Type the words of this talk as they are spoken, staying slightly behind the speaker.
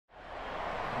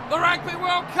The Rugby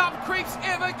World Cup creeps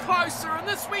ever closer, and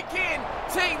this weekend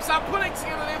teams are putting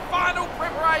together their final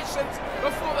preparations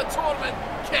before the tournament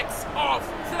kicks off.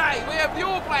 Today we have the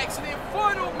All Blacks in their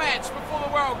final match before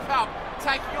the World Cup,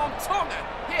 taking on Tonga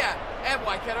here at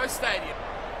Waikato Stadium.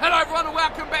 Hello everyone and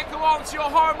welcome back along to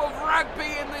your home of rugby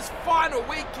in this final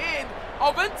weekend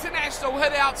of international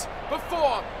hitouts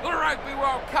before the Rugby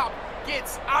World Cup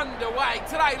gets underway.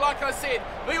 Today, like I said,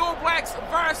 the All Blacks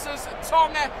versus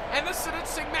Tonga, and this is an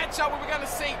interesting matchup where we're going to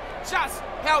see just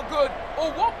how good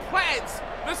or what plans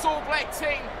this All Black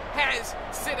team has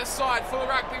set aside for the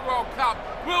Rugby World Cup.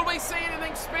 Will we see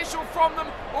anything special from them,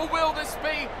 or will this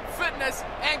be fitness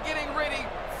and getting ready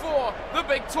for the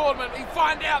big tournament? We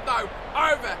find out though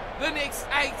over the next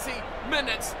 80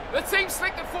 minutes. The team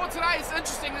selected for today is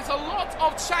interesting. There's a lot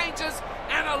of changes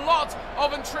and a lot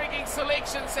of intriguing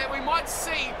selections that we might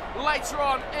see later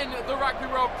on in the Rugby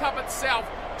World Cup itself.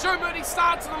 Joe Moody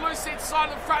starts on the loose end side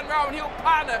of the front row, and he'll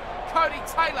partner Cody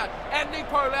Taylor and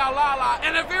Nipo Laulala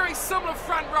in a very similar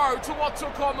front row to what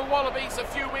took on the Wallabies a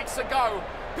few weeks ago.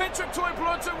 Patrick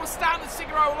Tuipulotu will start in the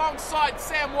second row alongside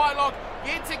Sam Whitelock.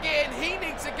 Yet again, he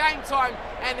needs a game time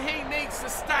and he needs to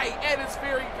stay at his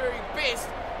very, very best.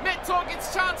 Matt Todd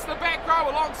gets a chance in the back row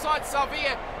alongside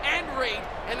Salvia and Reed,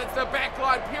 and it's the back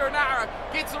line. Perenara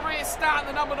gets a rear start in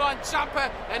the number 9 jumper,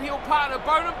 and he'll partner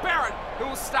Bowden Barrett, who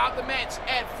will start the match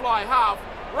at fly half.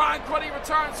 Ryan Crotty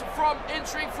returns from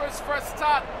injury for his first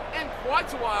start in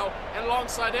quite a while, and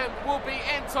alongside him will be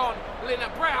Anton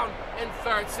Leonard-Brown in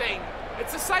 13.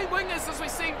 It's the same wingers as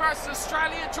we've seen versus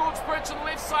Australia. George Bridge on the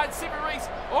left side, Seven Reese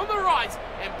on the right,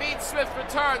 and Ben Smith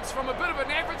returns from a bit of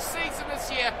an average season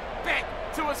this year back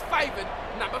to his favoured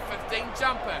number 15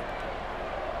 jumper.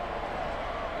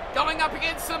 Going up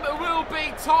against him it will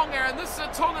be Tonga, and this is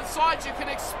a Tongan side you can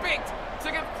expect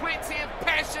to give plenty of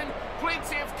passion,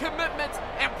 plenty of commitment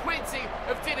and plenty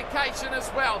of dedication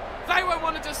as well. They won't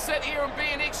want to just sit here and be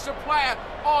an extra player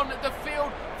on the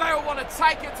field. They will want to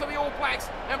take it to the All Blacks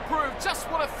and prove just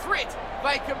what a threat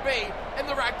they can be in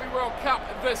the Rugby World Cup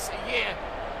this year.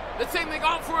 The team they're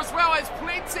going for as well has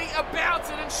plenty about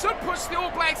it and should push the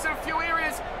All Blacks in a few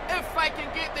areas if they can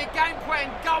get their game plan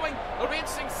going. It'll be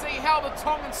interesting to see how the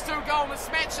Tongans do go in this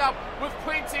matchup, with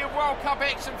plenty of World Cup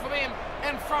action for them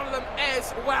in front of them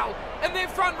as well. In their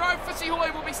front row, Fishy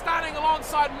Hoy will be starting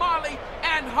alongside Marley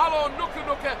and Halo Nuka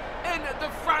in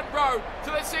the front row. To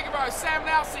the second row, Sam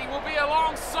Nelsey will be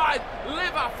alongside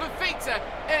Leva Fafita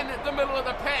in the middle of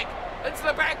the pack. Into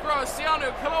the back row, Sianu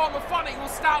Kaloa Mafani will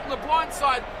start on the blind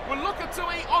side with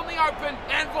Lukatui on the open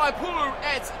and Vaipulu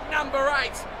at number 8.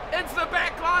 Into the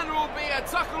back line will be a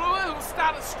Takulua, who will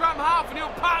start at scrum half, and he'll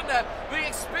partner the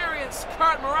experienced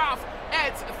Kurt Maraf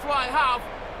at fly half.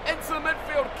 Into the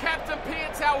midfield, Captain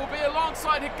Pietau will be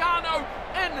alongside Higano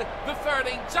in the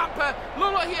 13 jumper.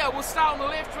 Lula here will start on the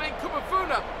left wing,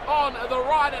 Kupafuna on the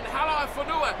right, and Halai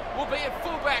Whanua will be at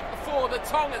fullback for the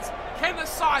Tongans. Can the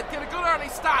side get a good early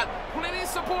start? Plenty of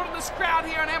support in this crowd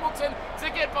here in Hamilton to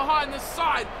get behind this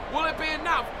side. Will it be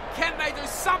enough? Can they do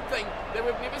something that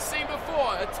we've never seen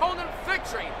before? A Tongan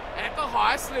victory at the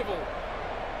highest level.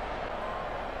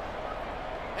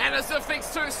 And as if these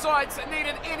two sides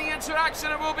needed any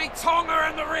introduction, it will be Tonga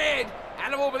in the red,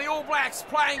 and it will be the All Blacks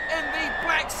playing in the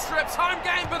black strips. Home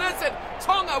game, but is it?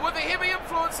 Tonga with a heavy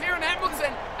influence here in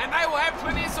Hamilton, and they will have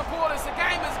plenty of support as the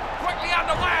game is quickly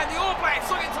underway, and the All Blacks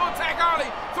looking to attack early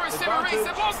through Seven Reese.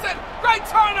 They've lost it. Great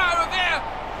turnover there,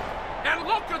 and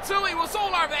Lokatui was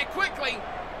all over that quickly,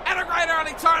 and a great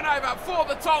early turnover for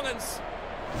the Tongans.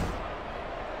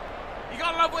 You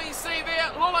gotta love what you see there.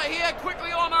 Lula here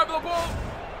quickly on over the ball.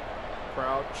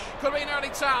 Crouch. Could be an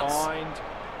early chance. Bind.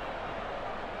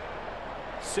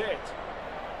 Set.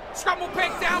 Scrum will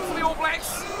pick down for the All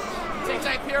Blacks.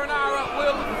 TJ Perenara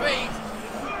will feed.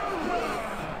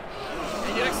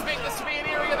 And you'd expect this to be an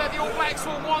area that the All Blacks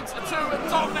will want to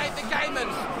dominate the game in.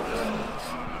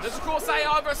 There's of course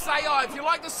AI versus AI. If you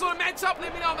like this sort of matchup,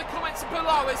 let me know in the comments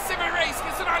below. As Seven Reese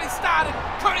gets it early started.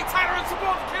 Cody Taylor in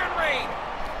support of Kieran Reid.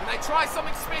 And they try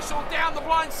something special down the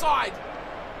blind side.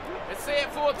 It's there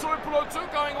for Tuipulotu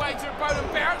going away to Bowden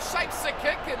Barrett, shapes the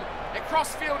kick, and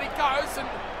across field he goes, and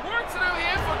work to do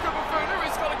here for Kupafuna,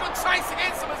 who's got a good chase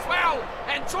against him as well,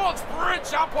 and George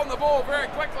Bridge up on the ball very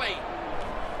quickly.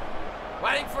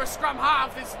 Waiting for a scrum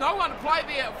half, there's no one to play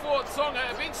there for Tonga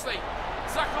eventually.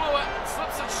 Zakalua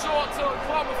slips it short to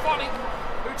Kalomafoni,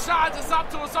 who charges up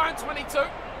to his own 22.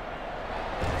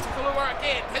 Zakalua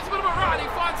again, has a bit of a run, he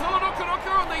finds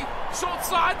Nuka on the short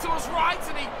side to his right,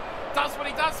 and he does what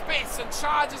he does best and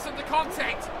charges into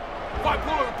contact.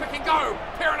 Vaipulu, pick and go.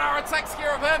 Perenara takes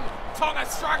care of him. Tonga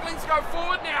struggling to go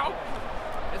forward now.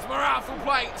 As Marath will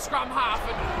play scrum half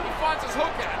and he finds his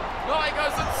hooker. Nolly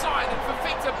goes inside and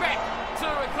Fafita back to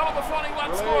Kolomafoni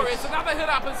once more. It's another hit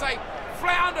up as they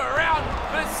flounder around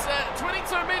this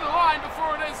 22-metre line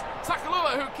before it is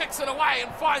Takalua who kicks it away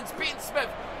and finds Ben Smith,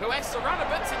 who has to run a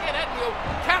bit to get in. He'll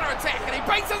counter-attack and he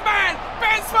beats his man.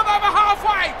 Ben Smith over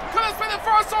halfway. Could have been the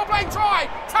first All Black try.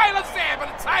 Taylor's there,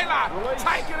 but Taylor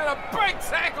taking it a big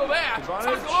tackle there.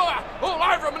 Takalua all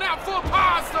over him and now full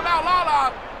pass to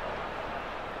Laulala.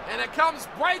 And it comes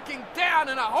breaking down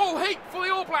in a whole heap for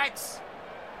the All Blacks.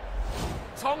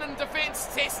 Tongan defence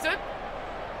tested.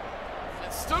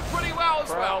 It stood pretty well as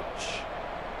well.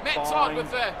 Matt Todd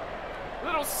with a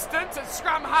little stint at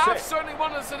scrum half, certainly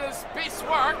one of his best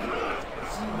work.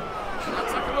 Now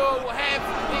Takalua will have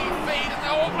the feed and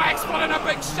the All Blacks put in a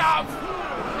big shove.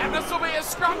 And this will be a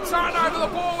scrum turnover.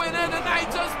 The ball went in and they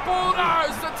just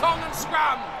bulldozed the Tongan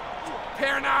scrum.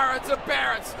 Perenara to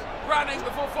Barrett, running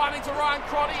before finding to Ryan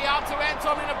Crotty, out to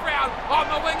Antonina Brown on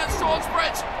the wing at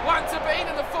Swordsbridge. One to beat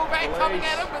and the fullback coming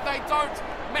at him, but they don't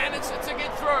manage to get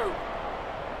through.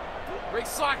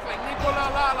 Recycling,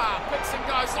 Nicolalala picks and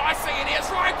goes, icing, and here's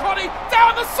Ryan Crotty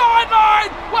down the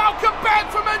sideline. Welcome back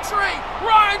from injury.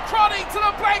 Ryan Crotty to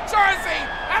the black jersey,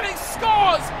 and he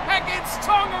scores against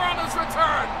Tonga on his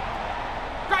return.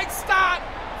 Great start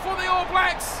for the All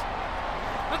Blacks.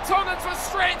 The Tongans were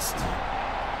stretched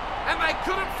and they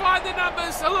couldn't find the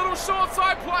numbers. A little short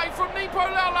side play from Nipo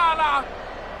Laulala.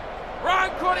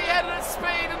 Ryan Crotty had it at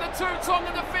speed and the two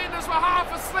Tongan defenders were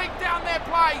half asleep down their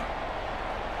play.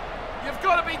 You've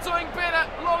got to be doing better.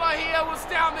 Lola here was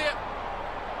down there.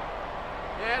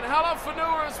 And Hala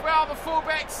Whanua as well. The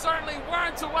fullbacks certainly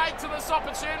weren't awake to this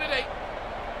opportunity.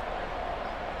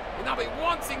 And they'll be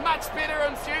wanting much better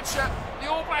in future. The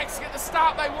All Blacks get the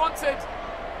start they wanted.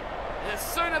 The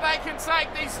sooner they can take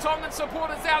these Tongan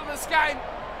supporters out of this game,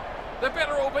 the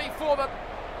better it will be for them.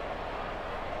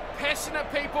 Passionate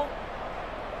people.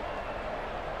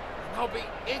 They'll be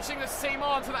edging this team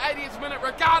on to the 80th minute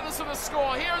regardless of the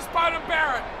score. Here is Beauden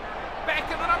Barrett. Back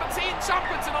in the number 10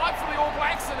 jumper tonight for the All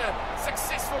Blacks, and a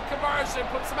successful conversion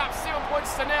puts them up 7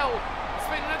 points to 0. It's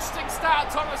been an interesting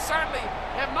start. Tonga certainly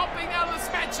have not been out of this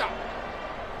matchup.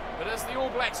 But it's the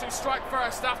All Blacks who strike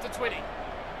first after 20.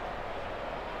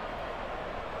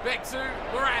 Back to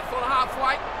Morath on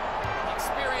halfway.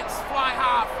 Experienced fly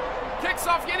half. Kicks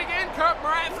off yet again. Kurt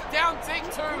Morath down deep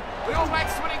to the All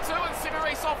Blacks 22, and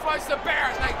Severis offloads to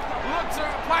Barrett. They look to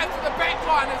play through the back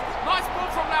line. Nice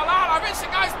ball from Laulala. Eventually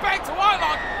goes back to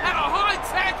Wylot, and a high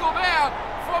tackle there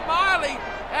from Miley,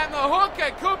 and the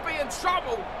hooker could be in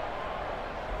trouble.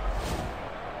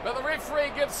 But the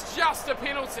referee gives just a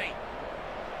penalty.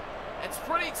 It's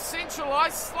pretty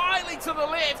centralised, slightly to the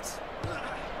left.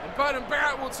 And Beauden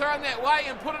Barrett will turn that way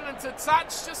and put it into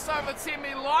touch just over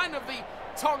 10-metre line of the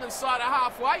Tongan side at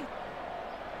halfway.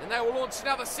 And they will launch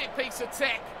another set-piece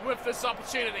attack with this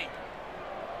opportunity.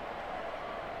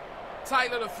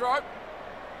 Taylor to throw.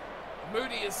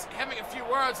 Moody is having a few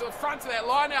words at the front of that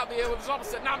line out there with his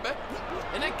opposite number.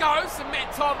 And it goes to Matt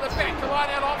Todd at the back, the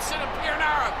line-out option, and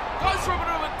Perenara goes for a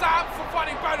bit of a dart for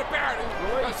fighting Beauden Barrett,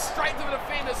 who goes straight to the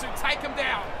defenders who take him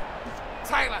down.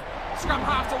 Taylor, scrum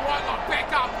half to Whitelock, back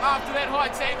up after that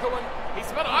high tackle, and he's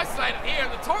a bit isolated here,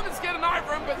 and the Tongans getting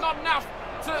over him, but not enough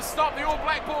to stop the All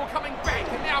Black ball coming back.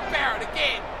 And now Barrett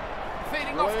again,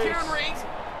 feeding off Kieran Reid,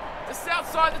 just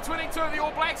outside the 22 of the All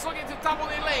Blacks, looking to double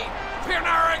their lead.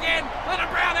 Perenara again,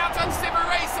 Leonard Brown out to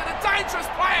Severis, and a dangerous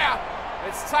player.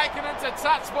 It's taken into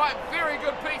touch by a very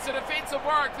good piece of defensive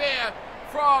work there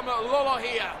from Lolo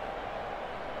here.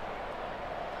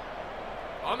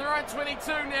 On their own 22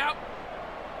 now.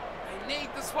 They need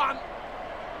this one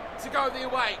to go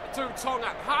their way to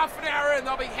Tonga. Half an hour in,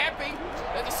 they'll be happy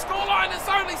that the scoreline is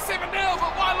only 7-0,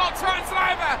 but Wylot turns it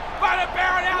over. Beauden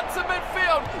Barrett out to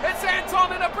midfield. It's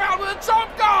Antonina Brown with a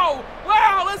jump goal.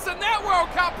 Wow, listen, that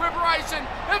World Cup preparation,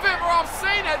 if ever I've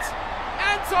seen it.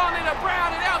 Antonina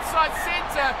Brown in outside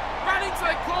centre, running to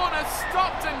the corner,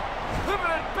 stopped and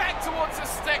pivoted back towards the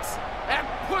sticks and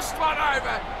pushed one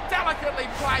over. Delicately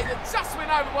played, it just went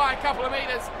over by a couple of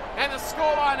metres, and the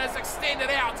scoreline has extended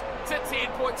out to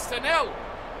 10 points to 0.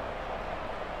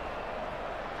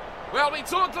 Well, we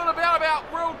talked a little bit about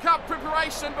World Cup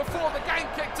preparation before the game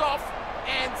kicked off,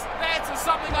 and that is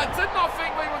something I did not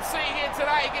think we would see here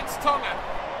today against Tonga.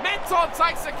 Matt Todd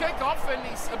takes the kick-off, and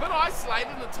he's a bit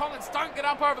isolated, and the Tongans don't get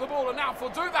up over the ball enough, or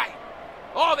do they?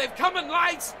 Oh, they've come in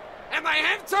late, and they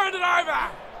have turned it over.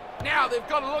 Now they've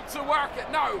got to look to work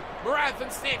it. No, Morath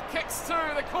instead kicks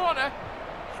to the corner.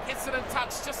 He gets it in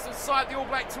touch just inside the All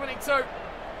Black 22.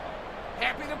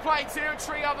 Happy to play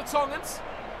territory are the Tongans.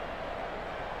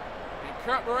 And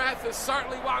Kurt Morath is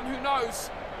certainly one who knows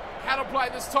how to play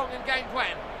this Tongan game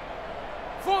plan.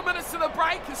 4 minutes to the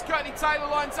break as Cody Taylor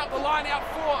lines up the line out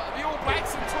for the All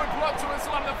Blacks, and Tui Pelotu is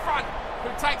on the front, who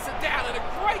takes it down, and a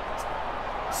great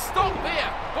stop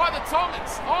there by the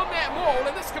Tongans on that maul,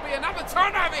 and this could be another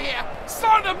turnover here.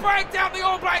 Starting to break down, the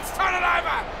All Blacks turn it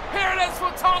over. Here it is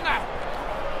for Tonga.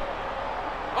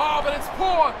 Oh, but it's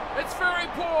poor. It's very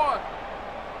poor.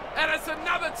 And it's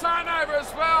another turnover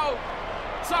as well.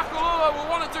 Takulua will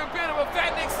want to do better with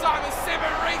that next time as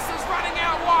Seven Reese is running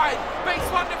out wide. Beats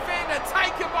one defender,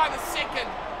 taken by the second.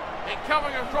 And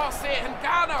coming across there,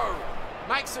 Hingano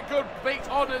makes a good beat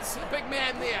on his big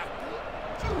man there.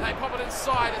 They pop it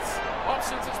inside. It's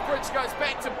options as Bridge goes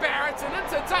back to Barrett, and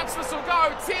into Dutch this will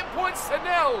go. 10 points to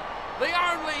 0. The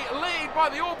only lead by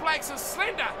the All Blacks is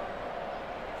slender.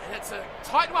 And it's a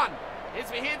tight one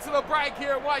as we head to the break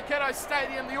here at Waikato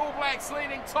Stadium. The All Blacks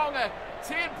leading Tonga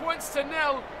 10 points to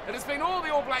 0. It has been all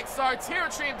the All Blacks though.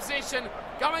 Territory and possession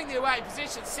going their way.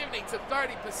 Possession 70 to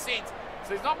 30%. So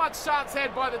there's not much chance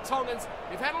had by the Tongans.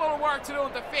 They've had a lot of work to do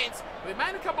in defence. They've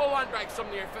made a couple of line breaks from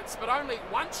their efforts, but only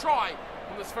one try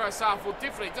from this first half will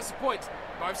definitely disappoint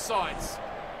both sides.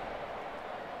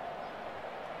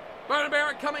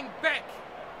 Barrett coming back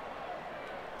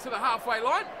to the halfway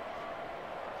line.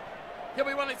 He'll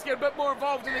be wanting to get a bit more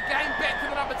involved in the game. Back to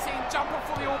the number 10 jumper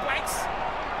for the All Blacks.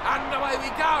 Underway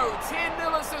we go. 10-0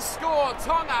 is the score.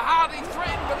 Tonga hardly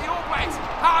threatened, but the All Blacks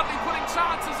hardly putting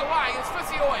chances away as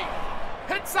Fisioi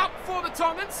hits up for the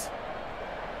Tongans.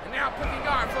 And now picking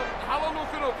go from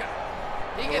Halanukunuka.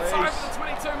 He gets over the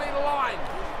 22-metre line.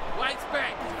 Waits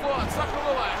back for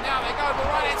Takulua. Now they go to the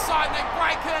right-hand side and they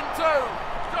break in too.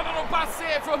 Got a little bust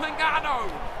there from Hingano.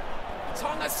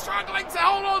 Tonga struggling to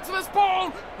hold on to this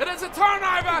ball. It is a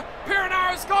turnover.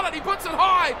 Perenara's got it. He puts it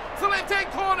high to the left-hand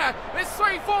corner. There's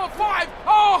 3, 4, 5.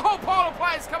 Oh, a whole pile of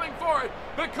players coming for it.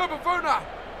 But Kupavuna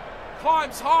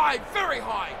climbs high, very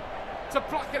high, to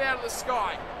pluck it out of the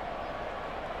sky.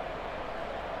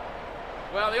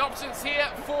 Well, the options here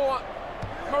for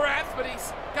Marath, but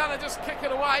he's going to just kick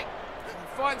it away.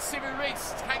 Finds Sevu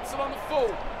Reese, takes it on the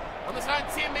full. On this own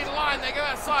 10-metre line, they go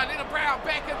outside. Leonard Brown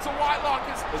back into Whitelock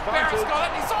as Barrett's got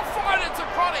it. He's off-fired into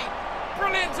Crotty.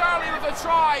 Brilliant early with a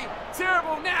try.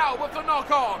 Terrible now with the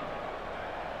knock-on.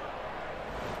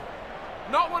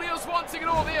 Not what he was wanting at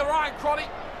all there, Ryan Crotty.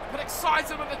 But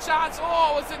excited with the chance.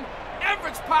 Oh, it was an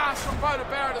average pass from Boda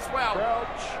Barrett as well.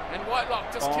 Crouch. And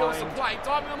Whitelock just kills the play.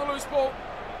 Diving on the loose ball.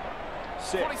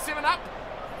 47 up.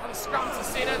 Another scrum to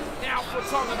set in. Now for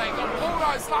Tonga. They got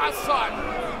bulldozed last time.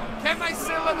 Can they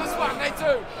settle in this one? They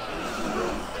do.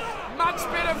 Much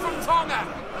better from Tonga.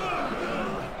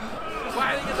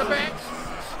 Waiting at the back.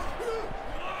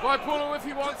 Waipulu if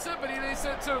he wants it, but he leaves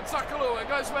it to Takulua. It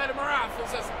goes away to Marath.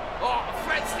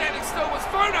 Flat standing still was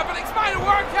Funa, but he's made a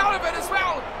work out of it as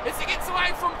well as he gets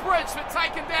away from Bridge, but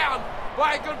taken down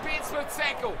by a good Ben Smith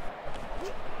tackle.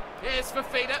 Here's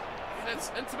Fafita. And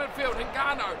it's into midfield.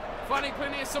 Hingano finding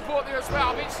plenty of support there as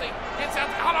well. Eventually gets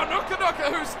out to Halanukunuka,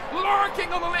 who's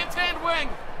lurking on the left-hand wing.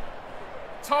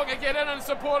 Tonga get in and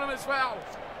support him as well.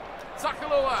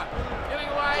 Takulua getting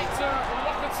away to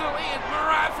Lokatui, and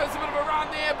Marath has a bit of a run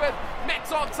there, but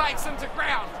Matot takes him to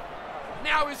ground.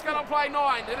 Now he's going to play 9.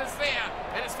 It is there.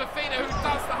 And it's Fafita who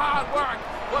does the hard work.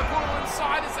 Waipulu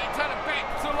inside as they turn it back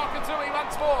to Lokatui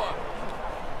once more.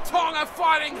 Tonga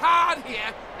fighting hard here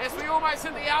as we almost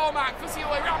hit the hour mark.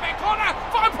 Fisioi round back corner.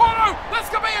 Vaipono. This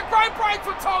could be a great break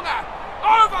for Tonga.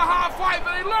 Over halfway,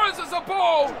 but he loses the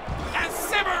ball. And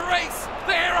Seven Reese,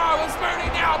 the hero, is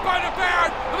moving now. Boda Barrett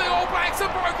with the All Blacks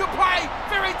in broken play.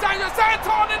 Very dangerous.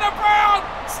 Anton in the Brown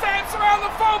stamps around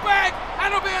the fullback. And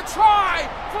it'll be a try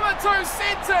for the two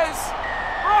centres.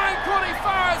 Ryan Crotty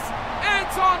first.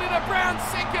 Anton in the Brown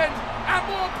second. And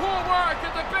more poor work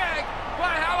at the back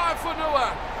by Hello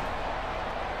Funua.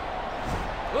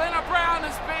 Leonard Brown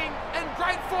has been in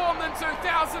great form in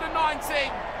 2019,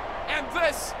 and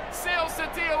this seals the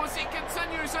deal as he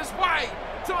continues his way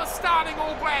to a starting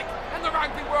All Black in the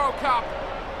Rugby World Cup.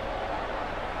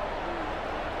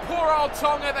 Poor old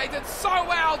Tonga, they did so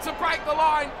well to break the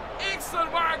line.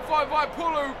 Excellent work by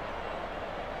Vaipulu,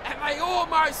 and they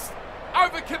almost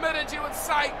overcommitted, you would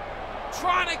say,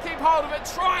 trying to keep hold of it,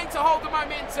 trying to hold the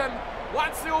momentum.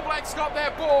 Once the All Blacks got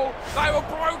their ball, they were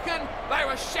broken, they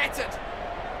were shattered.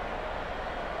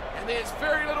 And there's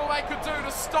very little they could do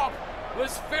to stop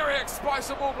this very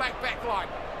explosive All Black backline.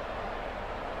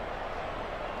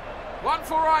 One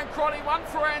for Ryan Crotty, one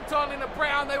for Anton in the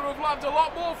Brown. They would have loved a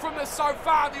lot more from this so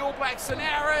far, the All Blacks, an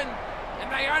hour in,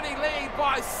 and they only lead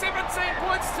by 17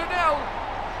 points to 0.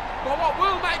 But what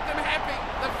will make them happy,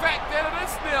 the fact that it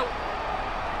is 0.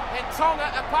 And Tonga,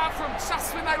 apart from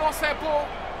just when they lost their ball,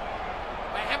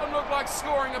 they haven't looked like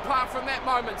scoring apart from that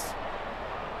moment.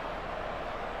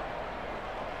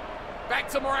 Back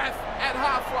to Morath at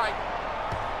halfway.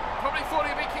 Probably thought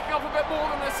he'd be kicking off a bit more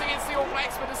than this against the All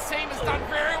Blacks, but his team has done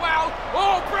very well.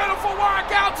 Oh, beautiful work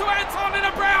out to Anton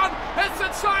Brown. It's a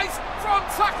chase from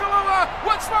Takalua,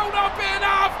 which will not be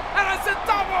enough, and it's a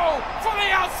double for the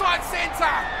outside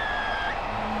centre.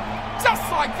 Just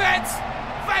like that,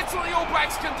 that's what the All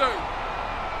Blacks can do.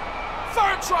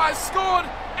 Third try scored,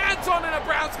 Anton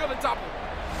Brown's got a double.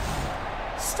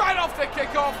 Straight off the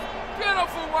kickoff,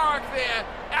 beautiful work there.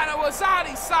 And it was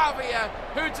Ardie Savia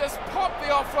who just popped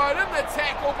the offload in the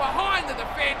tackle behind the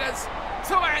defenders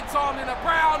to Anton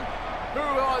Brown, who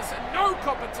was no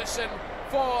competition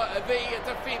for the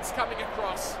defence coming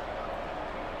across.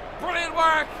 Brilliant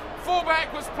work.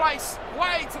 Fullback was placed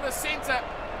way to the centre.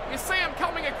 You see him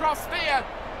coming across there.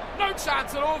 No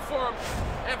chance at all for him.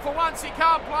 And for once he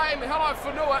can't blame Hello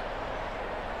Whanua.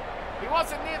 He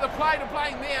wasn't near the play to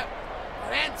blame there.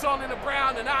 But Anton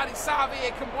Brown and Ardie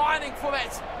Savia combining for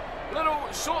that little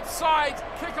short side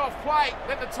kick-off play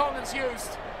that the Tongans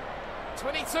used.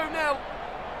 22-0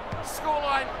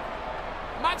 scoreline.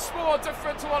 Much more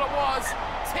different to what it was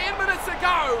 10 minutes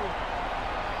ago.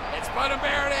 It's Beauden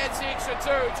Barrett adds the extra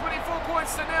 2. 24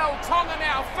 points to 0. Tonga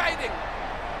now fading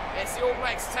as the All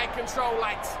Blacks take control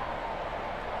late.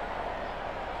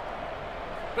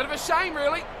 Bit of a shame,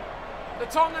 really. The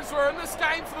Tongans were in this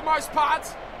game for the most part.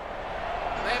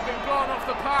 They have been blown off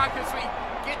the park as we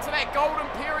get to that golden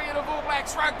period of All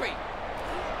Blacks rugby.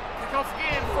 Kick off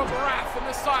again from Morath, and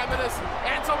this time it is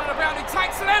Anton Brown who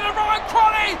takes it in, and Ryan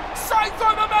Crotty straight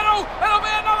through the middle. It'll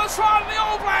be another try to the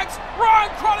All Blacks.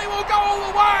 Ryan Crotty will go all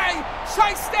the way,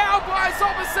 chased down by his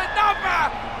opposite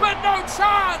number, but no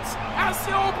chance as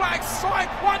the All Blacks strike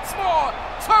once more.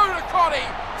 2 to Crotty,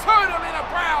 2 to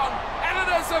Brown, and it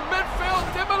is a midfield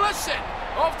demolition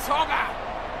of Tonga.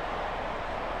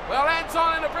 Well,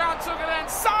 Anton Brown took it in.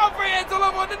 Savia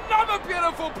delivered another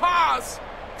beautiful pass.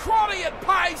 Crotty at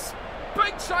pace.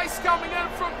 Big chase coming in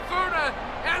from Thuna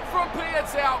and from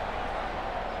Pietau.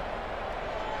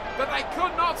 But they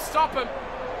could not stop him.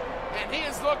 And he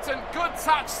has looked in good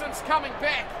touch since coming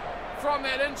back from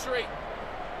that injury.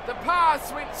 The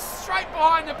pass went straight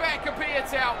behind the back of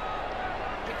Pietau.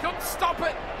 He couldn't stop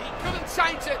it. He couldn't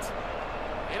change it.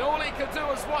 And all he could do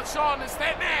was watch on as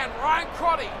that man, Ryan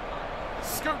Crotty,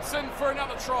 scoots in for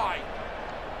another try.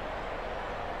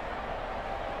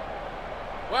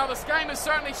 Well, this game has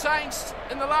certainly changed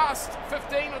in the last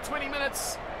 15 or 20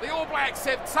 minutes. The All Blacks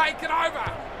have taken over.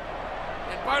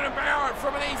 And Beauden Barrett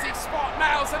from an easy spot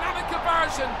nails another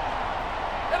conversion.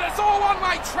 And it's all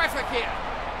one-way traffic here.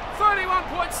 31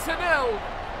 points to 0.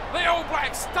 The All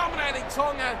Blacks dominating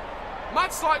Tonga,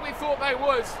 much like we thought they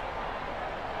would.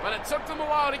 But it took them a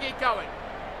while to get going.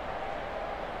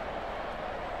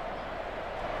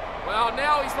 Well,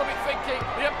 now he's probably thinking,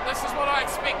 yep, this is what I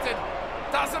expected.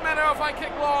 Doesn't matter if I kick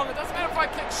long, it doesn't matter if I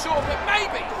kick short, but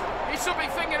maybe he should be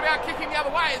thinking about kicking the other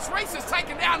way. As Reese is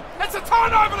taken down, it's a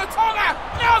turnover to Tonga.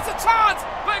 Now it's a chance.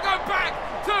 They go back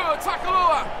to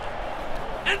Takalua.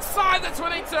 Inside the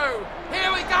 22.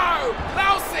 Here we go.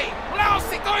 Lousy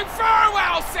doing very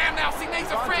well. Sam Lousy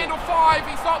needs a friend or 5.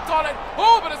 He's not dotted.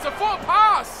 Oh, but it's a full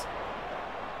pass.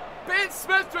 Ben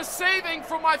Smith receiving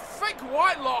from, I think,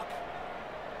 Whitelock.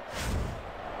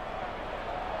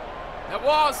 It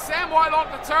was Sam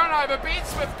Whitelock the turnover. Ben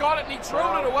Smith got it and he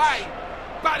drilled it away.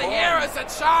 But here is a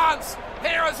chance.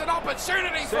 Here is an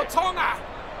opportunity for Tonga.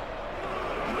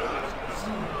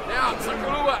 Now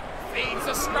Takalua feeds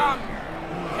a scrum.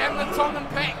 Can the Tongan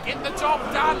pack get the job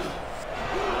done?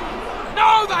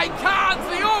 No, they can't.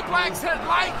 The All Blacks hit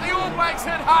late. The All Blacks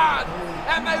hit hard.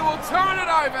 And they will turn it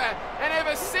over and have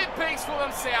a set piece for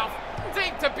themselves.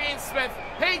 Deep to Ben Smith.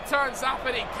 He turns up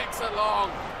and he kicks it long.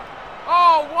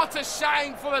 Oh, what a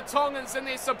shame for the Tongans and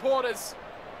their supporters.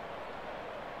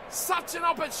 Such an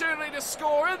opportunity to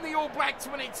score in the All Black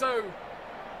 22.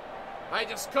 They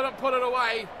just couldn't put it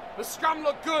away. The scrum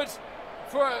looked good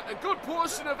for a good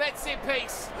portion of that set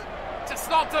piece. Just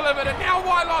not delivered. And now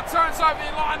Whitelock turns over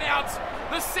the line out.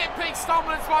 The set piece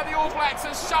dominance by the All Blacks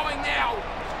is showing now.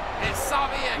 And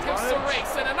Savia gives to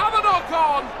Reese. And another knock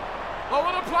on. I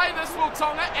want to play this for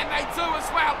Tonga, and they do as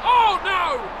well. Oh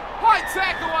no! High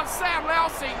tackle on Sam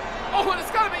Lousy. Oh, and it's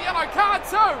going to be a yellow card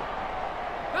too.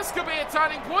 This could be a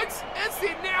turning point. Is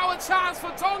there now a chance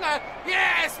for Tonga?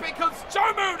 Yes, because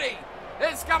Joe Mooney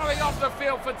is going to be off the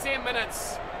field for 10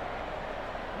 minutes.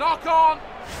 Knock on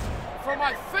from,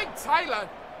 I think, Taylor.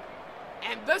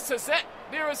 And this is it.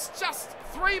 There is just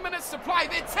 3 minutes to play.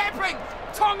 They're tapping.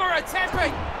 Tonga are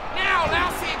tapping. Now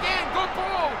Lousy again. Good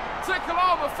ball to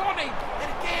Kaloa Mafoni. And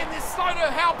again, they're slow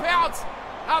to help out.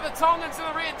 Are the Tongans and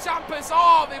the red jumpers?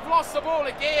 Oh, they've lost the ball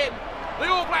again. The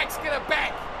All Blacks get it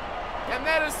back, and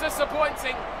that is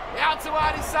disappointing. Out to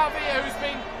Adi Savia, who's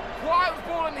been quiet with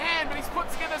ball in hand, but he's put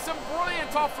together some brilliant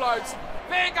offloads.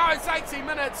 There goes 80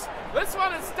 minutes. This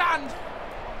one is done.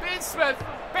 Ben Smith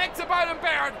back to Beauden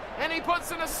Barrett, and he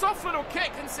puts in a soft little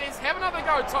kick and says, have another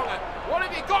go, Tonga. What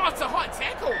have you got? It's a high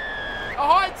tackle. A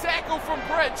high tackle from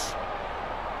Bridge.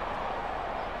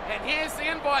 And here's the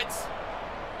invite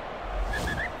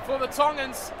for the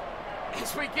Tongans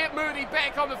as we get Moody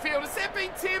back on the field. Has that been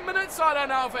 10 minutes? I don't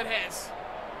know if it has.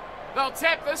 They'll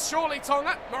tap this, surely,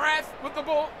 Tonga. Morath with the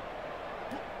ball.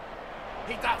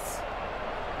 He does.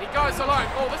 He goes alone.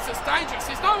 Oh, this is dangerous.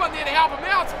 There's no one there to help him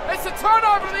out. It's a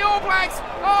turnover to the All Blacks.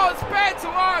 Oh, it's bad to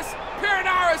us.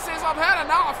 Perenara says, I've had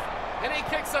enough. And he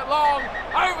kicks it long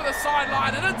over the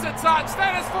sideline and into touch.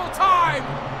 That is full time.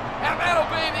 And that'll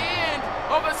be the end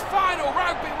of this final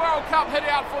Rugby World Cup hit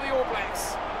out for the All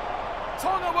Blacks.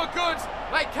 Tonga were good.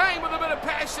 They came with a bit of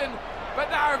passion, but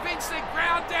they were eventually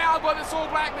ground down by this All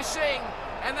Black machine,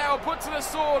 and they were put to the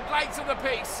sword late in the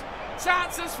piece.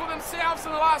 Chances for themselves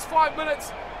in the last 5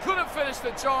 minutes, couldn't finish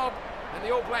the job, and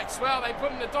the All Blacks, well, they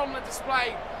put in a dominant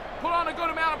display, put on a good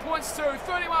amount of points too,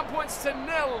 31 points to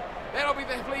 0. That'll be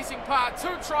the pleasing part. 2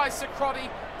 tries to Crotty,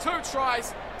 2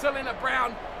 tries to Leonard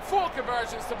Brown, 4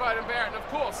 conversions to Beauden Barrett, and of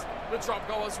course the drop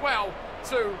goal as well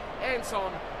to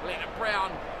Anton Leonard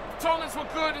Brown. Tongans were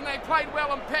good and they played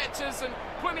well in patches, and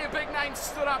plenty of big names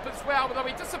stood up as well, but they'll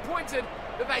be disappointed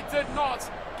that they did not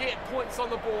get points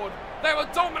on the board. They were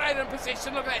dominated in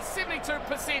possession. Look at that,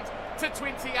 72% to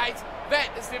 28. That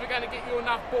is never going to get you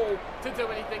enough ball to do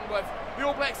anything with. The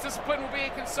All Blacks' discipline will be a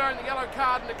concern, the yellow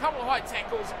card and a couple of high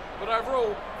tackles, but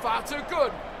overall far too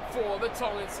good for the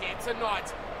Tongans here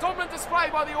tonight. Dominant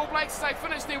display by the All Blacks as they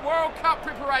finish their World Cup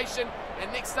preparation,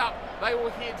 and next up they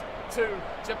will head to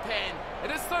Japan.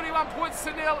 It is 31 points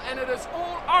to 0, and it is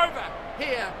all over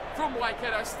here from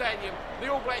Waikato Stadium.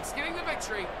 The All Blacks getting the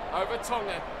victory over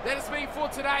Tonga. That is me for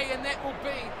today, and that will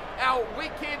be our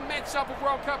weekend matchup of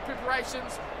World Cup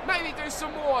preparations. Maybe do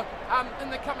some more in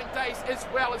the coming days, as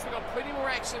well as we've got plenty more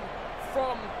action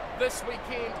from this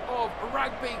weekend of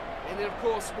rugby, and then of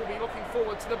course we'll be looking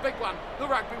forward to the big one, the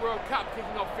Rugby World Cup,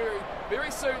 kicking off very, very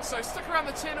soon. So stick around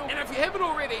the channel, and if you haven't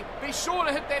already, be sure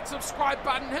to hit that subscribe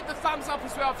button, hit the thumbs up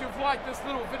as well if you've liked this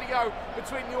little video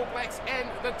between the All Blacks and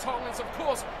the Tongans. Of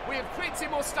course, we have plenty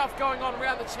more stuff going on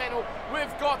around the channel.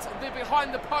 We've got the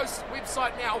Behind the Post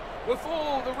website now with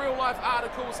all the real life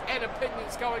articles and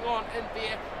opinions going on in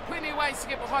there. Plenty of ways to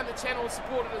get behind the channel and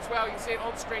support it as well. You can see it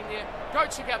on screen there. Go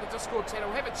check out the Discord channel,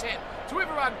 have a chat to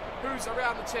everyone who's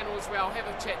around the channel as well. Have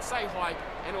a chat, say hi,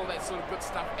 and all that sort of good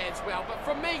stuff as well. But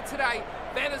from me today,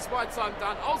 that is my time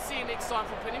done. I'll see you next time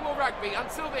for plenty more rugby.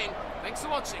 Until then, thanks for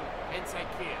watching and take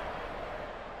care.